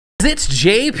It's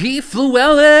JP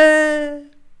Fluellen.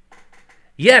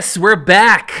 Yes, we're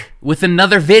back with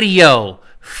another video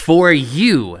for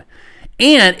you.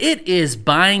 And it is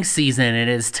buying season. It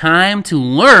is time to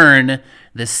learn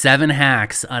the 7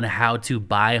 hacks on how to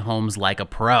buy homes like a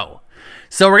pro.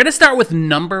 So we're going to start with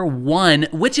number 1,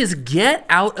 which is get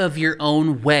out of your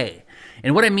own way.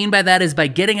 And what I mean by that is by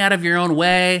getting out of your own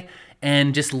way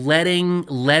and just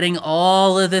letting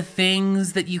all of the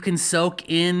things that you can soak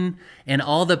in and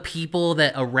all the people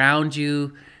that around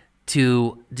you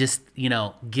to just,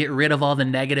 get rid of all the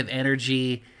negative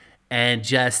energy and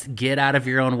just get out of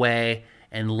your own way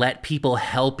and let people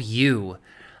help you.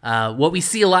 What we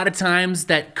see a lot of times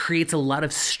that creates a lot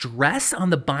of stress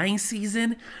on the buying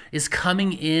season is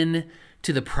coming in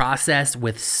to the process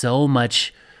with so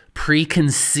much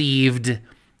preconceived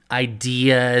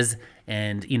ideas.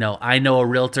 And, I know a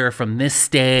realtor from this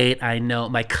state. I know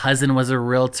my cousin was a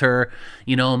realtor.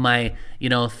 My,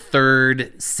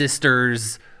 third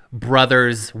sister's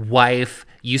brother's wife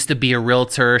used to be a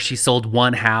realtor. She sold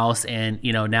one house and,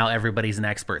 now everybody's an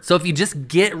expert. So if you just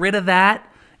get rid of that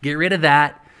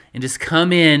and just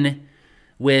come in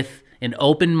with an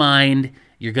open mind,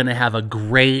 you're going to have a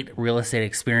great real estate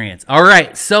experience. All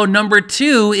right. So number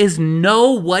 2 is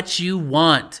know what you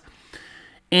want.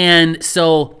 And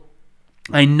so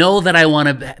I know that I want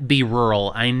to be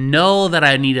rural. I know that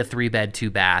I need a 3-bed,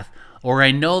 2-bath, or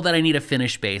I know that I need a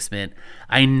finished basement.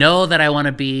 I know that I want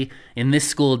to be in this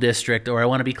school district, or I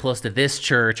want to be close to this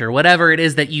church, or whatever it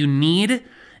is that you need.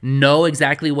 Know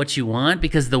exactly what you want,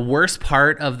 because the worst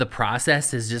part of the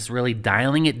process is just really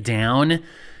dialing it down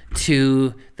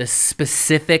to the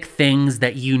specific things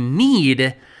that you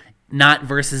need, not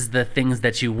versus the things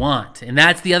that you want. And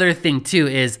that's the other thing too,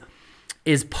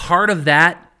 is part of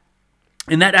that.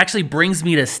 And that actually brings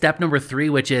me to step number 3,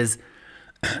 which is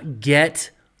get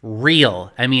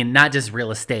real. I mean, not just real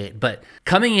estate, but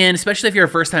coming in, especially if you're a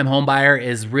first-time home buyer,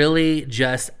 is really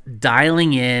just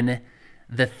dialing in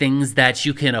the things that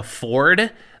you can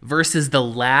afford versus the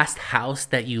last house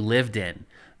that you lived in.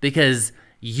 Because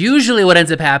usually what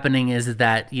ends up happening is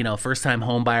that, first-time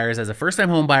home buyers, as a first-time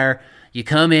home buyer, you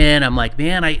come in, I'm like,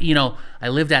 man, I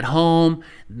lived at home.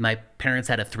 My parents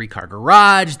had a 3-car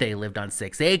garage. They lived on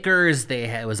 6 acres.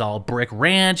 It was all brick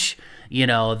ranch.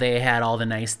 They had all the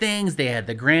nice things. They had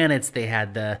the granites. They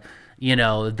had the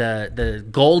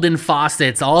golden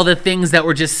faucets, all the things that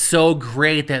were just so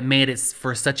great that made it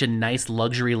for such a nice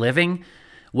luxury living.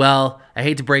 Well, I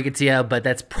hate to break it to you, but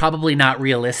that's probably not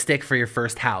realistic for your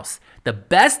first house. The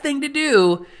best thing to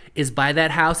do is buy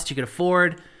that house that you can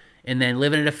afford, and then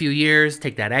live in it a few years,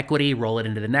 take that equity, roll it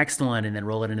into the next one, and then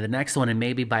roll it into the next one. And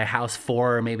maybe by house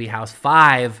 4 or maybe house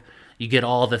 5, you get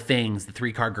all the things, the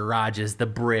 3-car garages, the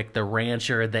brick, the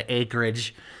rancher, the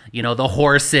acreage, the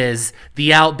horses,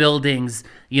 the outbuildings,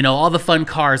 all the fun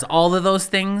cars, all of those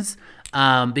things.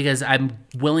 Because I'm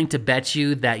willing to bet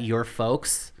you that your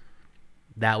folks,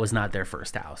 that was not their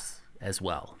first house as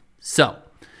well. So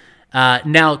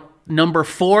now number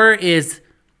 4 is,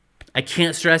 I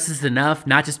can't stress this enough,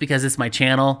 not just because it's my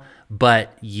channel,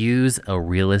 but use a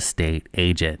real estate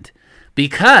agent,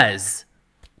 because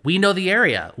we know the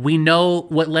area. We know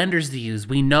what lenders to use.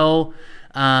 We know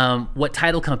what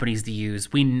title companies to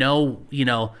use. We know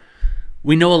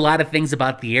a lot of things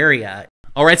about the area.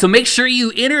 All right, so make sure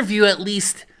you interview at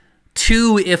least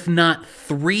 2, if not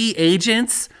 3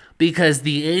 agents, because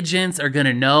the agents are going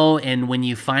to know, and when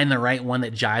you find the right one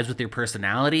that jives with your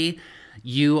personality,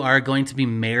 you are going to be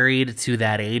married to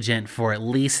that agent for at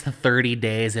least 30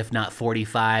 days, if not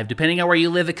 45. Depending on where you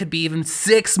live, it could be even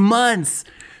 6 months.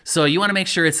 So you want to make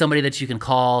sure it's somebody that you can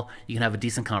call, you can have a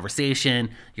decent conversation,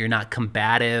 you're not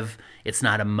combative, it's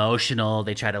not emotional.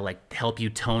 They try to help you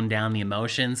tone down the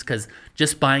emotions, because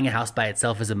just buying a house by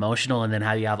itself is emotional, and then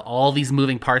how you have all these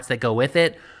moving parts that go with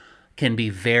it can be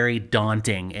very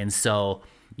daunting. And so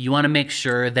you want to make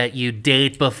sure that you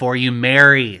date before you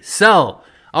marry. So,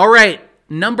 all right,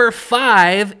 number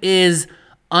 5 is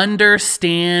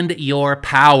understand your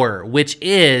power, which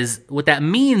is, what that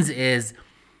means is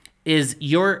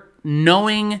you're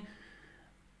knowing,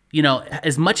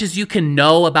 as much as you can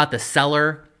know about the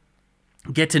seller,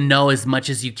 get to know as much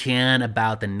as you can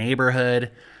about the neighborhood,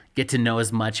 get to know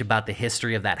as much about the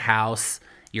history of that house.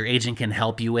 Your agent can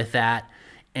help you with that.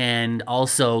 And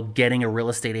also getting a real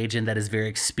estate agent that is very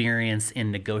experienced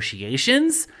in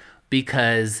negotiations,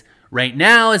 because right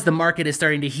now, as the market is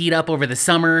starting to heat up over the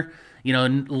summer,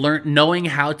 knowing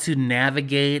how to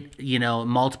navigate,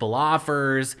 multiple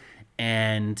offers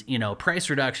and, price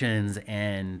reductions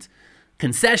and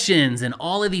concessions and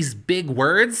all of these big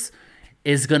words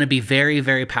is going to be very,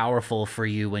 very powerful for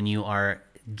you when you are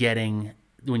getting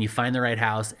when you find the right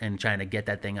house and trying to get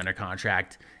that thing under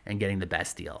contract and getting the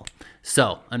best deal.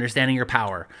 So understanding your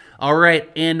power. All right.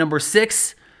 And number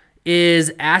 6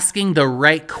 is asking the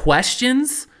right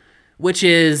questions, which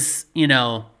is, you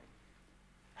know,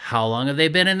 how long have they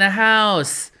been in the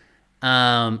house?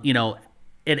 You know,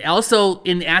 and also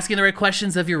in asking the right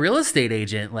questions of your real estate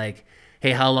agent, like,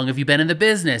 hey, how long have you been in the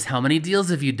business? How many deals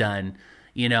have you done?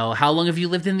 You know, how long have you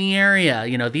lived in the area?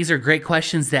 You know, these are great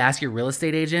questions to ask your real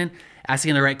estate agent.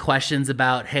 Asking the right questions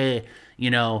about, hey,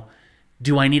 you know,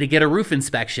 do I need to get a roof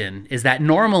inspection? Is that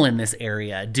normal in this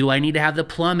area? Do I need to have the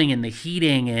plumbing and the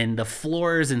heating and the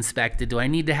floors inspected? Do I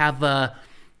need to have a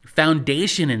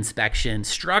foundation inspection,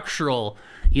 structural?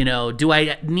 You know, do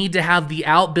I need to have the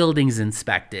outbuildings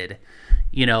inspected?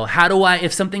 You know, how do I,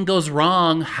 if something goes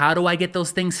wrong, how do I get those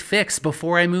things fixed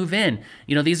before I move in?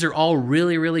 You know, these are all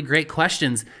really, really great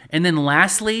questions. And then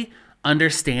lastly,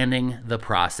 understanding the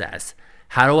process.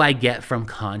 How do I get from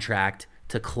contract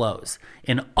to close?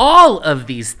 And all of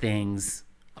these things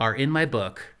are in my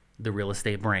book, The Real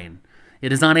Estate Brain.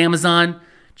 It is on Amazon.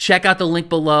 Check out the link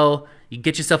below. You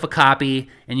get yourself a copy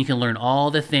and you can learn all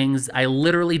the things. I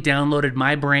literally downloaded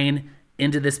my brain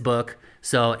into this book.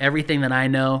 So everything that I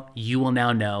know, you will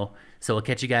now know. So we'll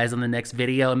catch you guys on the next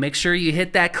video. And make sure you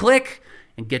hit that click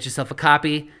and get yourself a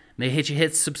copy. Make sure you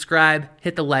hit subscribe,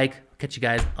 hit the like. Catch you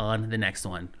guys on the next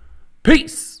one.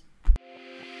 Peace.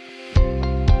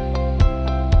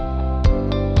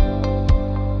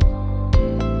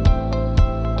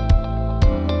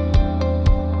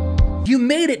 You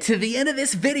made it to the end of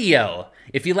this video.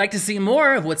 If you'd like to see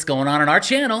more of what's going on our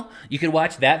channel, you can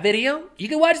watch that video, you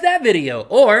can watch that video,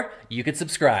 or you can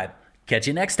subscribe. Catch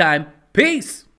you next time. Peace.